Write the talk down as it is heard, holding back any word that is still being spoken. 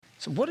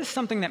So what is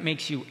something that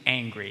makes you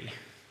angry?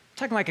 I'm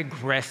talking like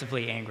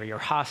aggressively angry or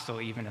hostile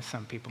even, as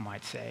some people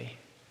might say.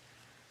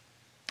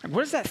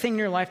 What is that thing in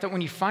your life that when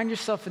you find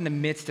yourself in the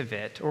midst of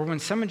it, or when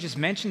someone just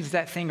mentions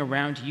that thing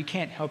around you, you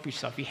can't help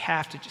yourself. You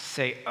have to just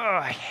say, oh,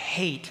 I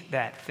hate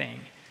that thing.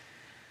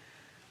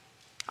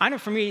 I know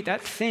for me, that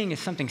thing is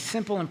something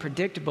simple and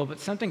predictable, but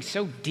something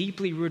so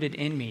deeply rooted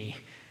in me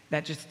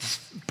that just this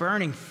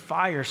burning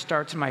fire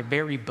starts in my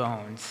very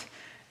bones.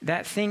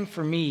 That thing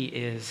for me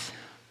is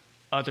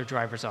other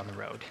drivers on the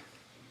road.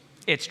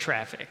 It's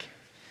traffic.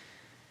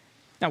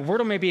 Now,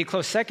 Wordle may be a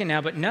close second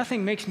now, but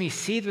nothing makes me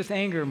seethe with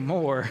anger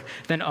more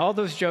than all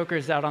those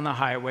jokers out on the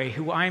highway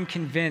who I'm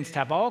convinced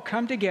have all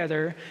come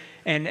together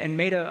and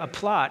made a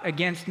plot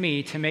against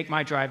me to make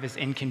my drive as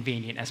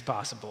inconvenient as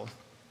possible.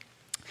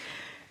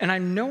 And I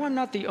know I'm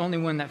not the only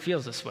one that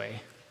feels this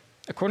way.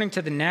 According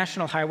to the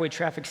National Highway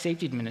Traffic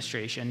Safety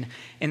Administration,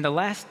 in the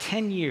last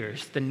 10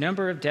 years, the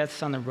number of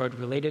deaths on the road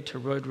related to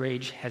road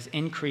rage has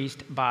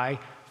increased by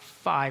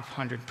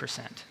 500%.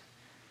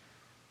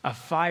 A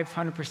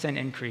 500%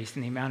 increase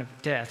in the amount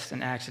of deaths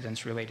and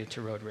accidents related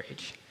to road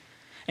rage.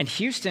 And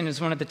Houston is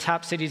one of the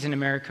top cities in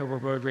America where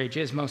road rage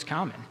is most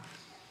common.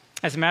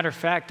 As a matter of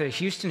fact, the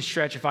Houston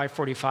stretch of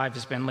I-45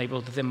 has been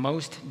labeled the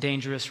most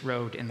dangerous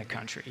road in the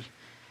country,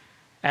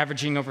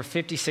 averaging over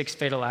 56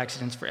 fatal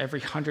accidents for every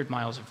 100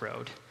 miles of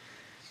road.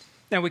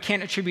 Now, we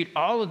can't attribute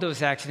all of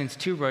those accidents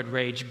to road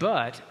rage,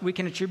 but we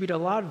can attribute a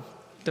lot of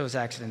those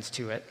accidents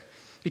to it,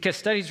 because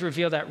studies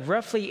reveal that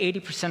roughly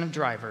 80% of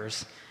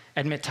drivers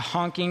admit to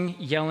honking,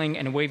 yelling,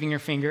 and waving your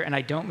finger, and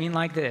I don't mean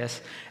like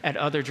this, at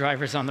other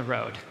drivers on the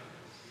road.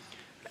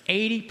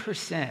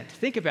 80%.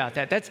 Think about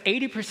that. That's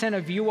 80%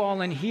 of you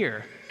all in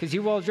here, because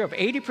you all drove.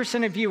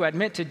 80% of you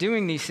admit to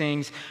doing these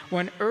things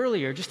when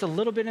earlier, just a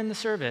little bit in the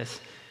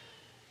service,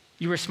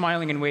 you were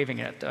smiling and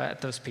waving at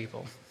those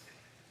people.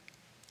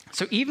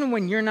 So even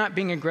when you're not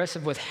being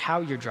aggressive with how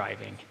you're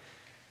driving,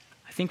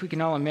 I think we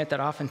can all admit that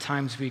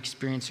oftentimes we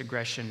experience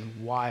aggression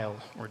while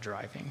we're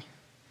driving.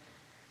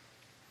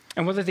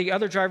 And whether the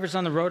other drivers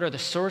on the road are the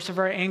source of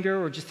our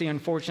anger or just the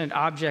unfortunate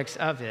objects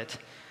of it,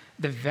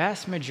 the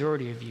vast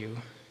majority of you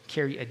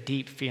carry a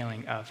deep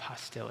feeling of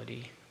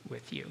hostility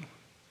with you.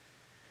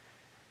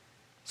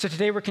 So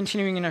today we're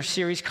continuing in our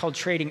series called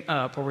Trading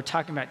Up, where we're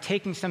talking about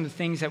taking some of the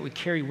things that we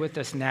carry with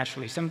us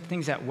naturally, some of the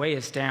things that weigh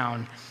us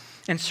down,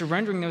 and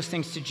surrendering those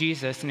things to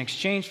Jesus in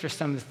exchange for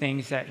some of the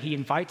things that he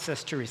invites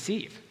us to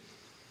receive.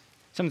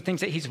 Some of the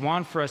things that he's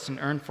won for us and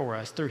earned for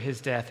us through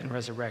his death and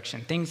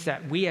resurrection, things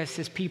that we as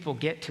his people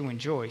get to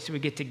enjoy. So we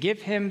get to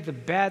give him the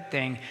bad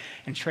thing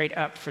and trade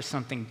up for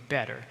something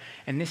better.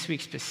 And this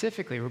week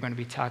specifically, we're going to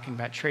be talking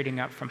about trading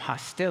up from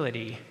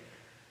hostility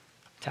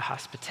to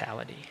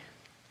hospitality.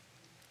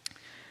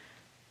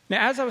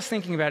 Now, as I was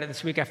thinking about it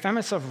this week, I found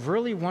myself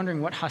really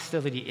wondering what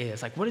hostility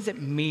is. Like, what does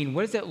it mean?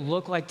 What does it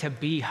look like to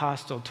be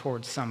hostile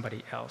towards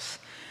somebody else?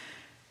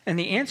 And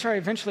the answer I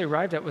eventually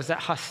arrived at was that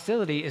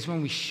hostility is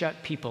when we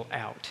shut people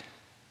out.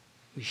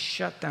 We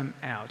shut them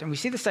out. And we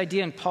see this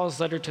idea in Paul's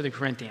letter to the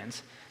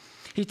Corinthians.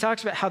 He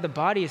talks about how the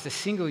body is a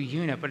single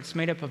unit, but it's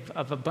made up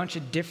of a bunch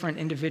of different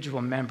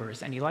individual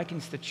members, and he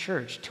likens the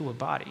church to a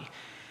body.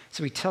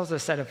 So he tells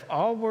us that if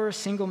all were a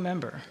single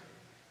member,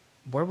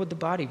 where would the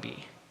body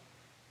be?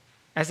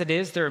 As it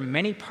is, there are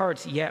many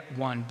parts, yet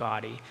one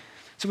body.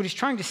 So what he's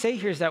trying to say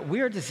here is that we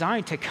are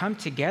designed to come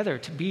together,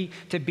 to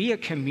be a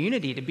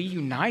community, to be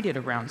united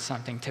around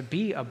something, to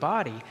be a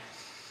body.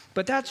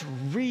 But that's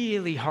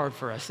really hard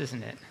for us,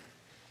 isn't it?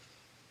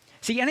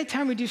 See,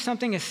 anytime we do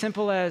something as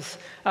simple as,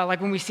 like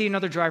when we see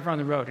another driver on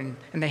the road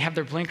and they have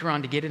their blinker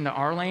on to get into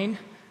our lane,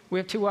 we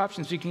have two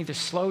options. We can either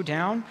slow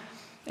down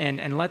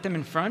and let them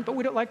in front, but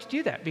we don't like to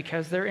do that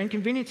because they're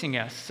inconveniencing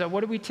us. So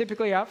what are we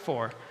typically out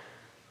for?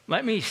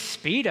 Let me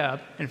speed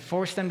up and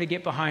force them to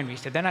get behind me,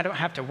 so then I don't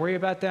have to worry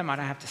about them, I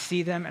don't have to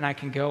see them, and I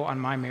can go on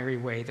my merry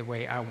way the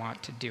way I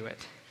want to do it.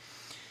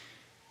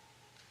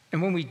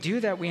 And when we do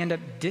that, we end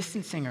up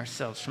distancing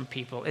ourselves from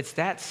people. It's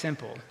that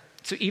simple.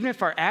 So even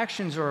if our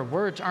actions or our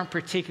words aren't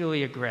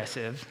particularly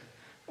aggressive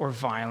or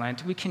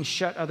violent, we can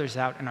shut others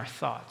out in our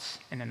thoughts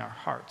and in our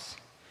hearts.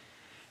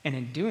 And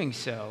in doing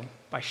so,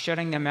 by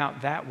shutting them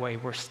out that way,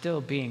 we're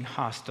still being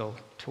hostile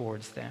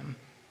towards them.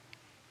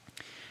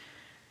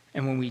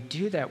 And when we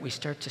do that, we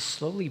start to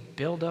slowly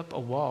build up a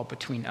wall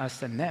between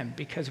us and them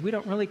because we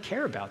don't really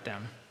care about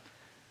them.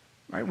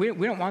 Right? We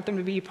don't want them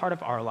to be a part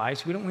of our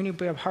lives. We don't want to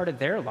be a part of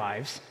their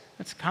lives.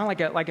 It's kind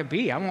of like a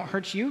bee. I won't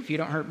hurt you if you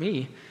don't hurt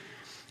me.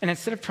 And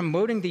instead of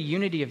promoting the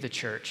unity of the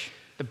church,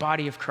 the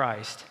body of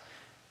Christ,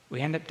 we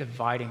end up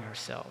dividing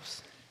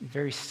ourselves in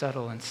very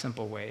subtle and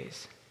simple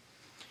ways.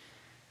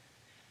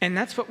 And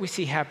that's what we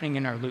see happening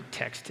in our Luke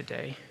text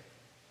today.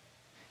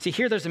 See,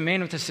 here there's a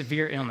man with a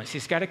severe illness.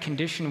 He's got a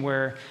condition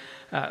where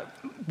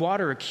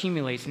water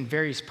accumulates in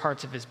various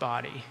parts of his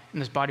body,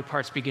 and those body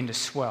parts begin to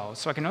swell.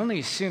 So I can only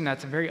assume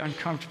that's a very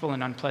uncomfortable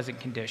and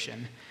unpleasant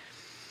condition.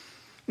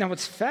 Now,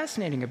 what's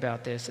fascinating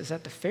about this is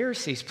that the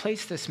Pharisees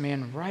placed this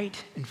man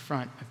right in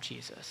front of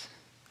Jesus.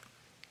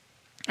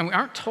 And we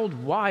aren't told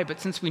why, but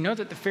since we know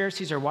that the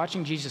Pharisees are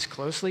watching Jesus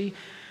closely,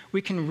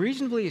 we can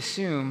reasonably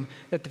assume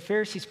that the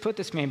Pharisees put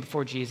this man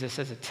before Jesus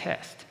as a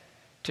test,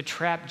 to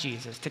trap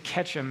Jesus, to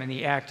catch him in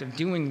the act of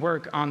doing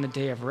work on the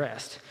day of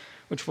rest,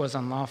 which was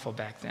unlawful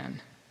back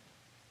then.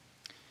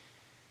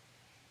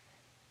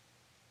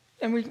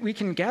 And we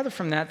can gather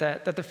from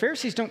that the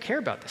Pharisees don't care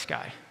about this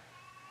guy.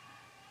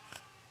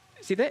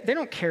 See, they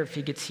don't care if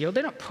he gets healed.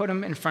 They don't put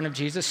him in front of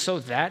Jesus so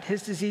that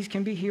his disease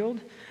can be healed.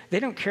 They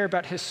don't care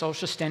about his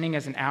social standing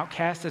as an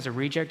outcast, as a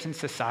reject in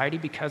society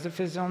because of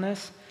his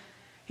illness.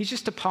 He's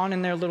just a pawn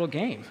in their little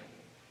game.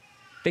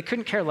 They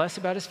couldn't care less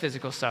about his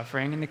physical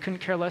suffering, and they couldn't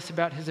care less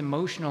about his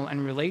emotional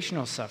and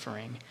relational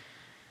suffering.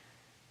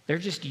 They're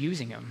just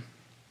using him.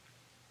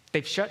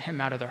 They've shut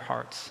him out of their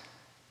hearts,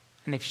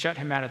 and they've shut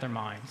him out of their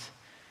minds.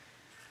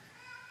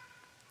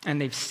 And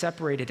they've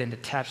separated and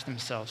detached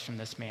themselves from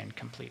this man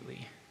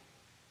completely.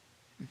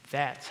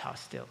 That's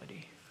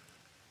hostility.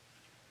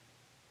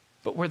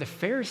 But where the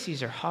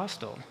Pharisees are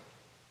hostile,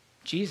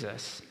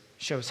 Jesus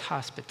shows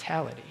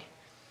hospitality.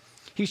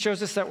 He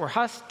shows us that where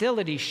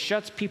hostility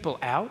shuts people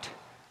out,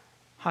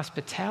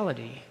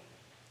 hospitality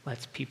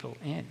lets people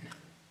in.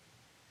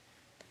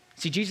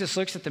 See, Jesus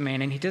looks at the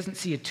man and he doesn't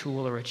see a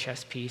tool or a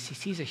chess piece. He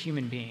sees a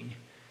human being.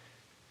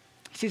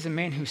 He sees a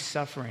man who's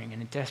suffering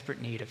and in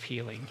desperate need of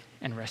healing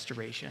and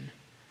restoration.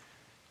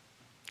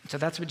 So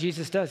that's what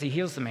Jesus does. He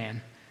heals the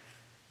man.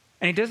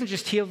 And he doesn't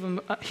just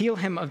heal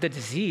him of the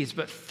disease,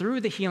 but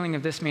through the healing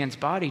of this man's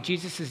body,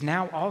 Jesus is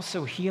now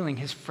also healing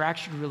his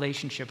fractured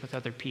relationship with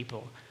other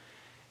people,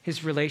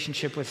 his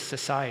relationship with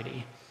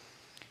society.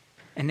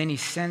 And then he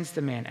sends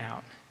the man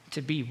out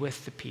to be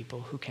with the people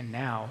who can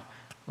now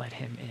let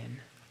him in.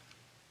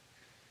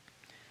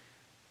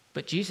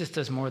 But Jesus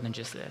does more than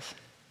just this.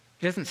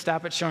 He doesn't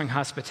stop at showing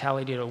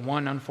hospitality to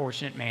one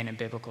unfortunate man in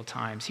biblical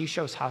times. He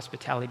shows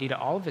hospitality to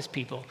all of his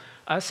people,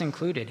 us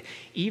included,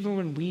 even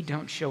when we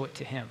don't show it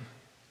to him.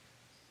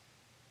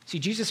 See,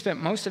 Jesus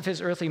spent most of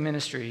his earthly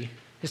ministry,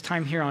 his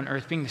time here on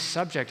earth, being the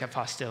subject of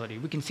hostility.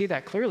 We can see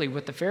that clearly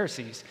with the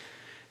Pharisees.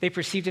 They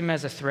perceived him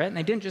as a threat, and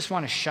they didn't just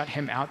want to shut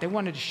him out, they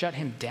wanted to shut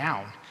him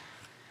down.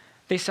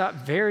 They sought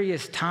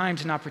various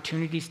times and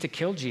opportunities to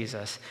kill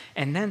Jesus,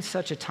 and then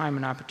such a time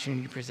and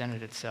opportunity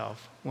presented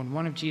itself when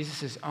one of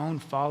Jesus' own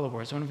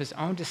followers, one of his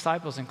own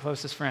disciples and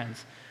closest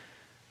friends,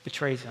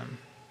 betrays him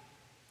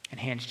and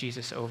hands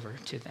Jesus over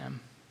to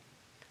them.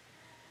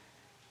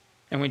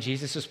 And when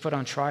Jesus was put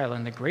on trial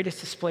in the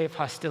greatest display of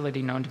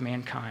hostility known to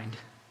mankind,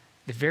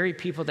 the very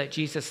people that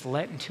Jesus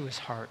let into his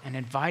heart and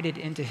invited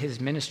into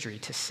his ministry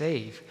to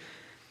save,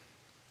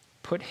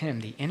 put him,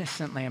 the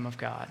innocent Lamb of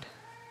God,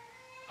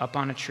 up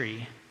on a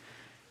tree,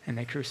 and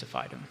they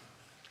crucified him.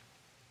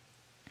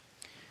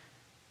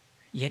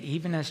 Yet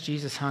even as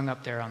Jesus hung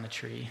up there on the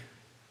tree,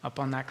 up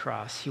on that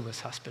cross, he was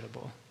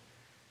hospitable.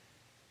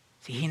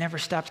 See, he never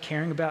stopped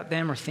caring about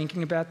them or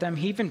thinking about them.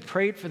 He even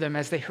prayed for them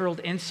as they hurled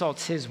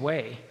insults his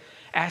way,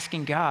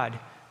 asking God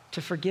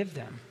to forgive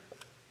them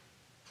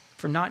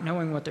for not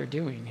knowing what they're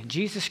doing. And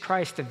Jesus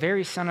Christ, the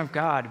very Son of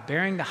God,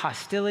 bearing the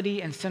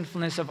hostility and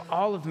sinfulness of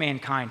all of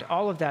mankind,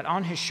 all of that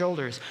on his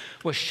shoulders,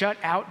 was shut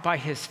out by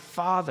his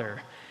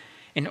Father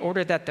in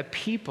order that the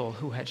people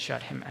who had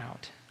shut him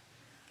out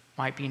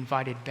might be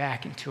invited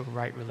back into a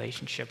right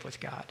relationship with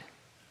God.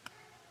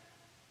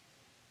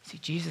 See,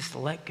 Jesus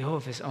let go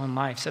of his own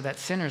life so that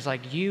sinners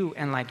like you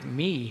and like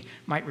me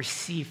might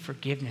receive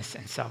forgiveness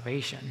and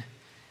salvation.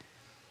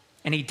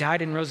 And he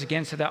died and rose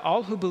again so that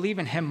all who believe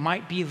in him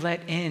might be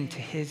let into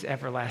his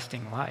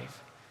everlasting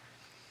life.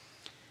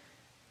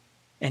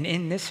 And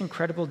in this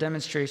incredible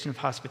demonstration of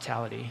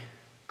hospitality,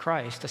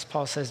 Christ, as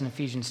Paul says in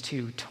Ephesians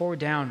 2, tore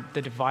down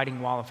the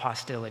dividing wall of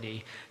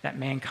hostility that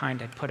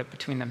mankind had put up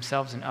between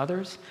themselves and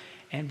others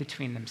and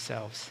between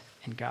themselves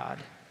and God.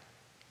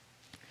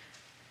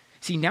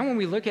 See, now when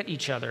we look at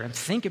each other and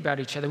think about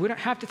each other, we don't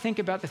have to think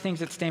about the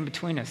things that stand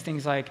between us,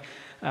 things like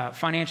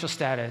financial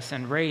status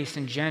and race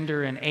and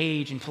gender and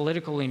age and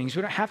political leanings.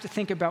 We don't have to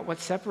think about what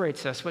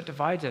separates us, what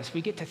divides us.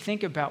 We get to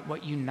think about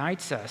what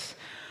unites us,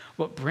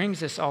 what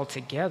brings us all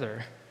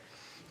together.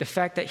 The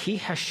fact that he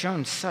has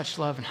shown such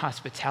love and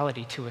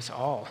hospitality to us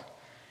all,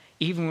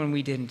 even when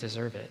we didn't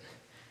deserve it.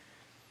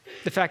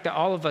 The fact that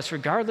all of us,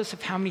 regardless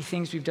of how many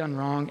things we've done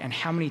wrong and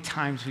how many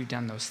times we've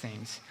done those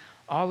things,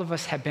 all of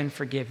us have been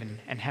forgiven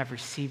and have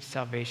received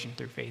salvation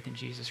through faith in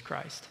Jesus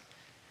Christ.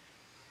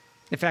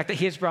 The fact that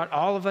he has brought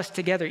all of us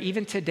together,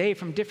 even today,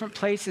 from different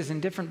places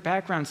and different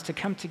backgrounds, to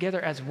come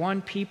together as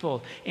one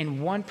people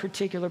in one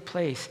particular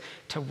place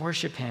to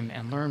worship him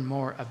and learn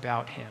more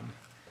about him.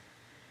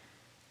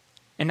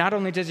 And not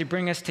only does he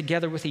bring us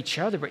together with each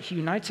other, but he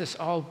unites us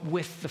all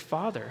with the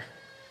Father.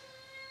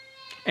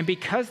 And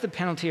because the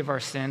penalty of our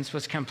sins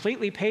was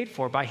completely paid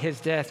for by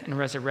his death and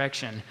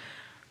resurrection,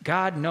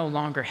 God no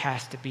longer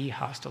has to be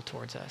hostile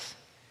towards us.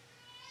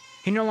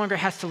 He no longer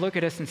has to look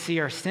at us and see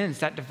our sins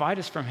that divide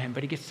us from him,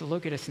 but he gets to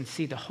look at us and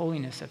see the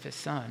holiness of his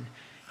Son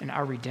and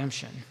our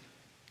redemption.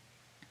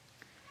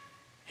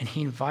 And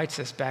he invites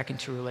us back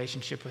into a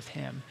relationship with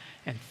him.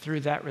 And through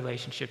that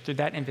relationship, through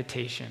that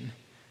invitation,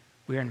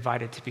 we are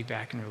invited to be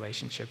back in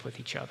relationship with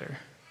each other.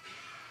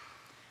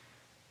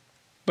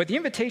 But the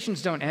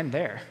invitations don't end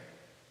there.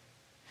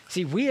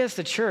 See, we as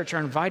the church are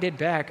invited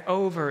back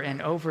over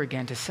and over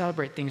again to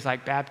celebrate things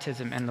like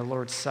baptism and the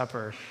Lord's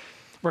Supper,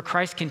 where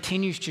Christ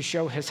continues to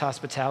show his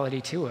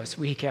hospitality to us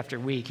week after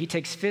week. He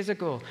takes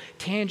physical,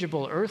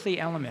 tangible,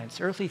 earthly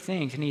elements, earthly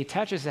things, and he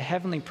attaches a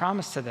heavenly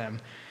promise to them,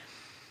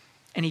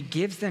 and he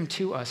gives them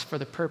to us for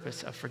the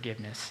purpose of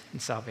forgiveness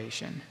and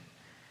salvation.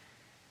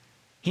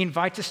 He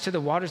invites us to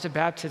the waters of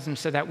baptism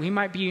so that we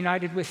might be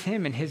united with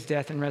him in his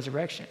death and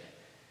resurrection.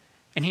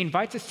 And he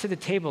invites us to the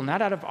table,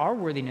 not out of our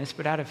worthiness,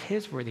 but out of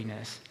his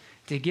worthiness,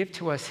 to give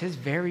to us his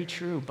very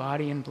true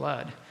body and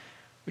blood,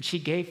 which he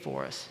gave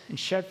for us and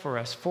shed for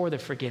us for the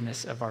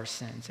forgiveness of our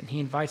sins. And he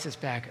invites us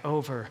back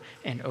over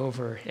and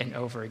over and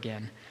over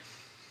again.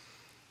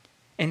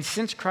 And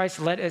since Christ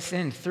let us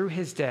in through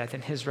his death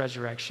and his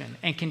resurrection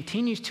and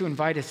continues to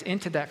invite us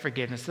into that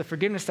forgiveness, the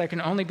forgiveness that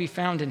can only be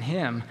found in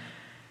him,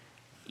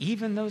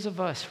 even those of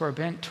us who are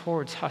bent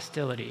towards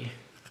hostility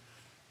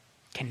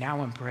can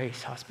now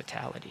embrace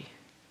hospitality.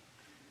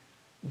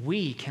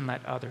 We can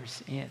let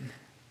others in.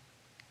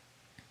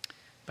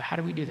 But how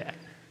do we do that?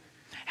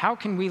 How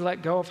can we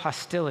let go of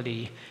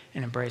hostility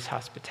and embrace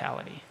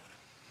hospitality?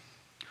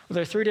 Well,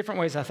 there are three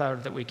different ways I thought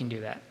of that we can do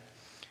that.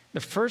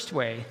 The first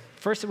way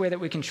that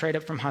we can trade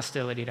up from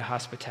hostility to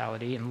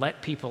hospitality and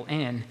let people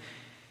in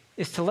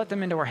is to let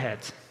them into our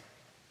heads.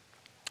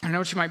 I know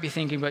what you might be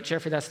thinking, but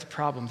Jeffrey, that's the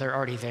problem. They're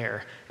already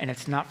there, and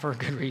it's not for a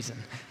good reason.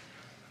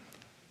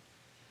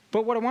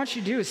 But what I want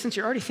you to do is, since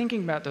you're already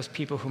thinking about those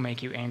people who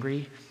make you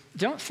angry,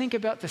 don't think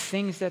about the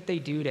things that they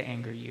do to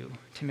anger you,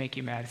 to make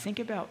you mad. Think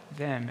about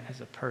them as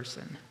a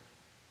person.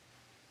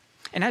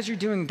 And as you're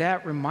doing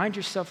that, remind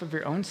yourself of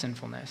your own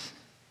sinfulness.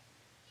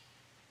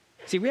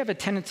 See, we have a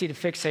tendency to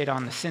fixate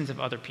on the sins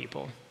of other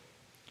people.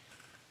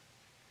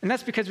 And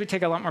that's because we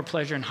take a lot more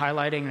pleasure in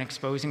highlighting and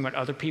exposing what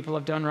other people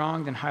have done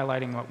wrong than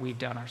highlighting what we've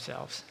done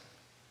ourselves.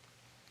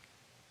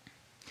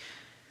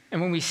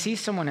 And when we see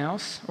someone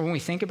else, or when we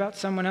think about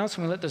someone else,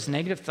 when we let those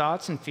negative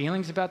thoughts and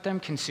feelings about them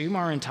consume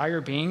our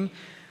entire being,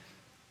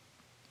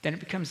 then it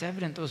becomes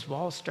evident those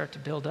walls start to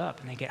build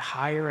up, and they get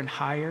higher and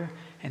higher,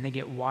 and they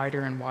get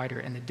wider and wider,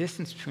 and the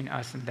distance between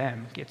us and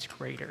them gets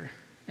greater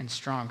and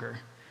stronger.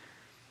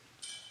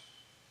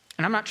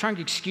 And I'm not trying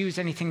to excuse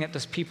anything that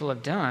those people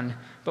have done,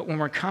 but when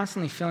we're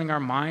constantly filling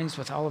our minds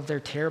with all of their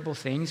terrible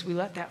things, we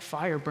let that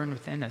fire burn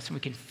within us, and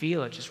we can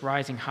feel it just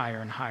rising higher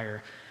and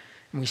higher.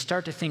 And we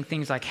start to think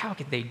things like, how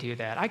could they do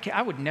that?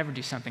 I would never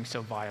do something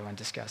so vile and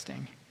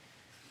disgusting.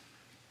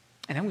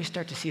 And then we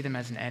start to see them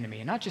as an enemy,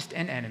 and not just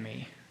an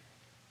enemy.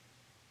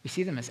 We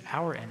see them as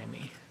our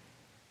enemy.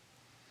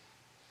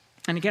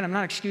 And again, I'm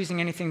not excusing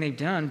anything they've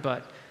done,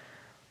 but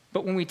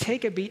when we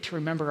take a beat to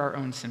remember our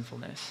own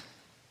sinfulness,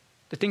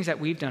 the things that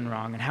we've done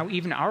wrong, and how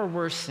even our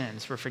worst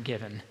sins were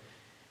forgiven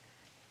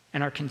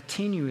and are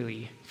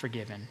continually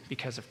forgiven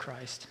because of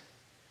Christ,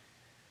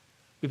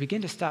 we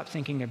begin to stop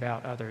thinking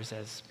about others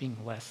as being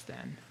less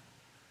than,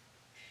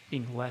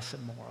 being less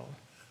immoral,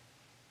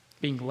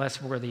 being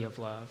less worthy of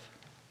love.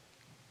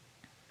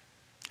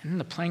 And then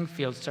the playing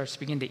field starts to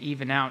begin to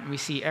even out, and we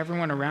see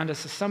everyone around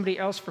us as somebody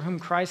else for whom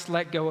Christ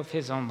let go of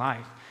his own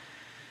life,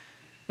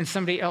 and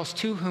somebody else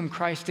to whom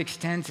Christ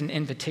extends an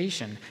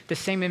invitation, the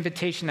same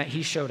invitation that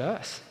he showed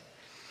us.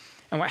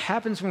 And what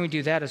happens when we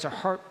do that is our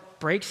heart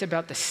breaks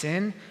about the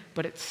sin,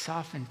 but it's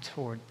softened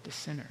toward the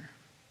sinner.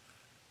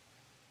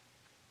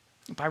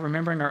 By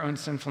remembering our own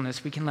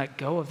sinfulness, we can let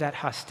go of that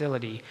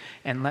hostility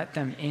and let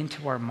them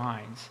into our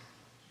minds.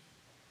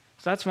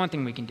 So that's one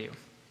thing we can do,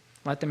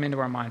 let them into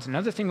our minds.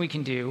 Another thing we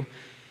can do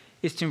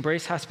is to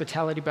embrace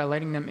hospitality by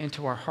letting them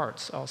into our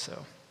hearts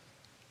also.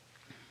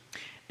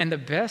 And the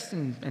best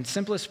and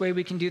simplest way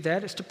we can do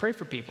that is to pray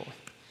for people.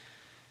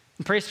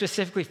 And pray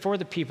specifically for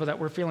the people that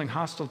we're feeling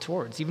hostile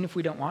towards, even if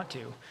we don't want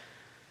to.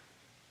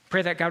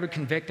 Pray that God would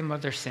convict them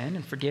of their sin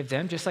and forgive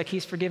them, just like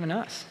he's forgiven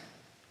us.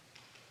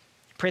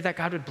 Pray that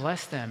God would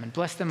bless them and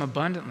bless them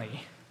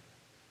abundantly.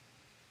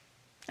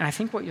 And I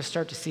think what you'll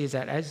start to see is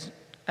that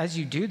as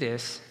you do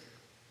this,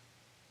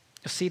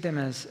 you'll see them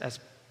as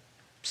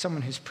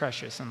someone who's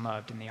precious and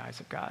loved in the eyes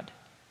of God.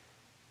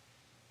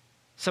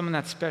 Someone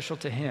that's special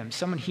to him,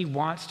 someone he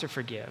wants to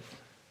forgive,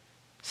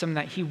 someone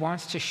that he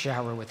wants to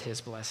shower with his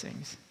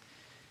blessings.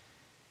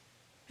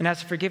 And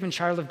as a forgiven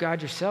child of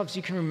God yourselves,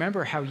 you can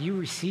remember how you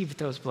received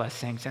those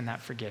blessings and that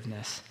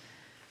forgiveness.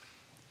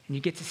 And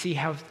you get to see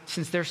how,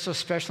 since they're so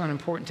special and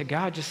important to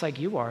God, just like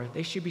you are,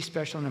 they should be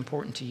special and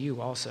important to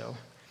you also.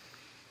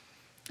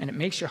 And it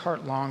makes your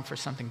heart long for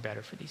something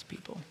better for these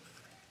people.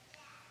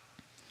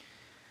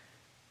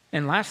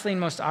 And lastly,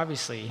 and most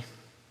obviously,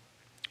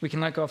 we can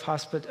let go of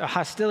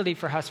hostility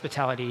for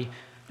hospitality,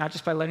 not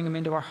just by letting them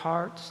into our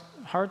hearts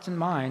and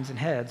minds and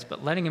heads,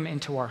 but letting them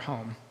into our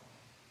home.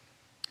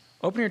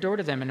 Open your door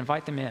to them and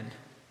invite them in.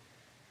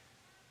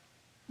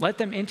 Let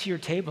them into your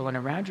table and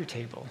around your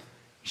table.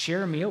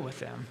 Share a meal with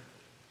them.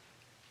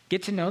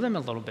 Get to know them a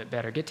little bit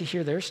better. Get to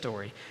hear their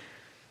story.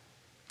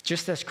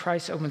 Just as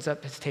Christ opens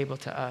up his table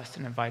to us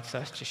and invites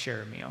us to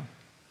share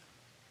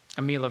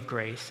a meal of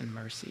grace and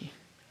mercy.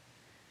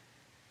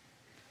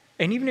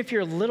 And even if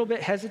you're a little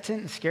bit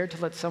hesitant and scared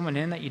to let someone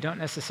in that you don't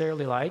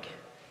necessarily like,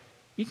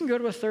 you can go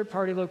to a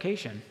third-party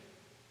location.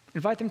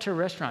 Invite them to a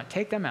restaurant.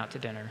 Take them out to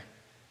dinner.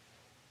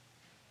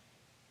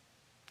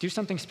 Do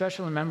something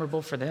special and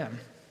memorable for them.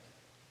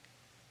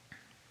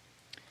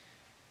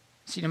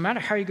 See, no matter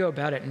how you go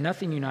about it,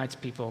 nothing unites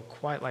people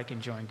quite like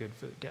enjoying good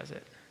food, does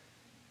it?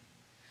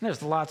 And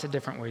there's lots of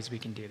different ways we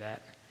can do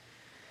that.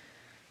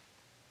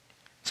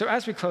 So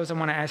as we close, I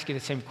want to ask you the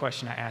same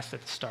question I asked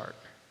at the start.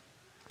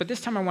 But this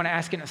time I want to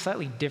ask it in a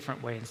slightly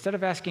different way. Instead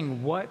of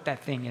asking what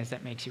that thing is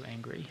that makes you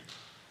angry,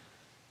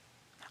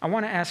 I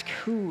want to ask,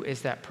 who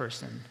is that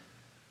person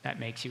that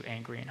makes you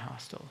angry and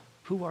hostile?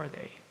 Who are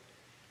they?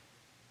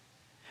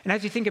 And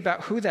as you think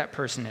about who that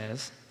person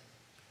is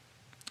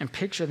and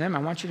picture them, I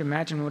want you to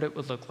imagine what it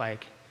would look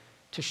like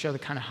to show the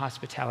kind of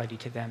hospitality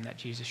to them that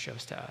Jesus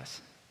shows to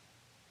us.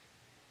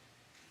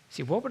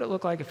 See, what would it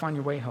look like if on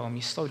your way home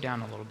you slow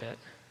down a little bit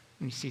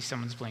and you see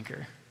someone's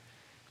blinker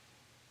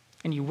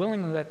and you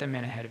willingly let them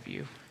in ahead of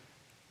you?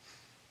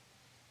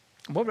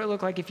 What would it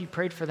look like if you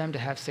prayed for them to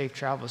have safe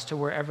travels to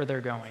wherever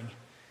they're going?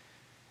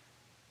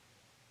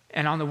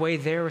 And on the way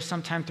there or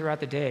sometime throughout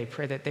the day,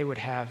 pray that they would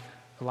have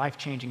a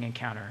life-changing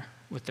encounter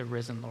with the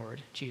risen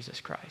Lord, Jesus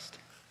Christ.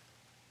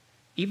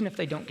 Even if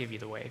they don't give you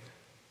the wave.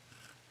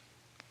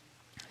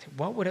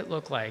 What would it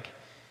look like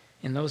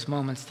in those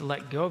moments to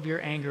let go of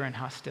your anger and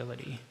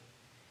hostility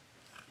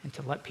and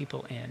to let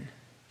people in,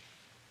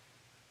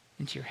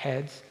 into your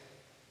heads,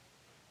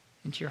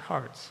 into your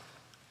hearts,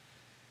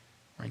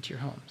 or into your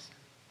homes?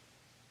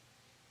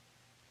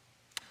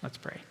 Let's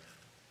pray.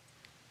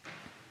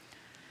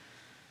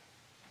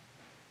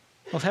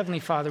 Well, Heavenly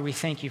Father, we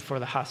thank you for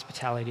the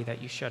hospitality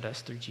that you showed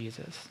us through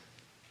Jesus.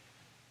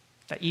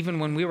 That even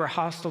when we were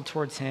hostile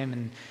towards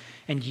him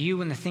and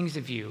you and the things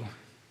of you,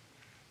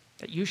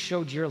 that you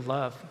showed your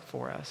love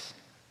for us.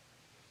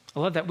 A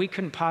love that we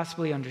couldn't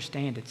possibly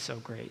understand. It's so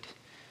great.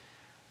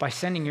 By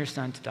sending your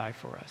son to die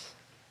for us.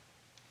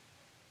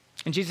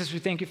 And Jesus, we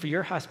thank you for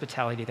your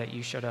hospitality that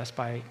you showed us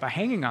by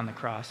hanging on the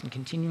cross and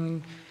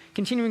continuing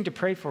to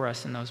pray for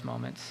us in those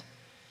moments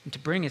and to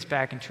bring us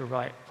back into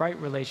a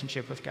right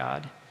relationship with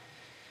God.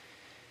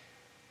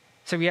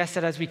 So we ask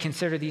that as we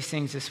consider these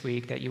things this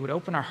week, that you would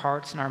open our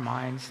hearts and our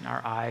minds and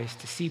our eyes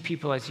to see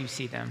people as you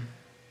see them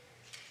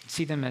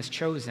as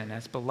chosen,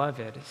 as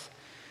beloved,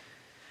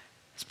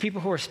 as people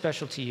who are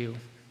special to you.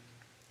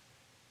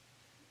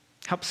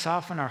 Help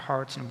soften our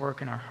hearts and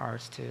work in our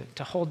hearts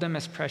to hold them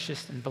as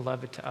precious and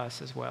beloved to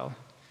us as well.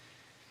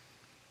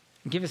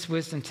 And give us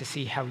wisdom to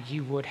see how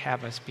you would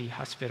have us be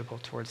hospitable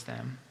towards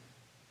them,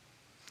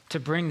 to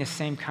bring the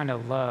same kind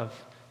of love,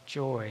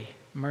 joy,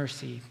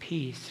 mercy,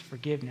 peace,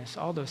 forgiveness,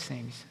 all those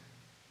things.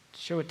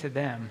 Show it to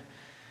them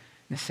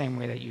in the same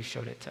way that you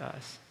showed it to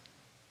us.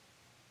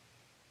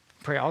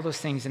 Pray all those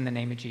things in the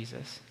name of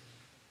Jesus.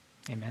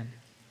 Amen.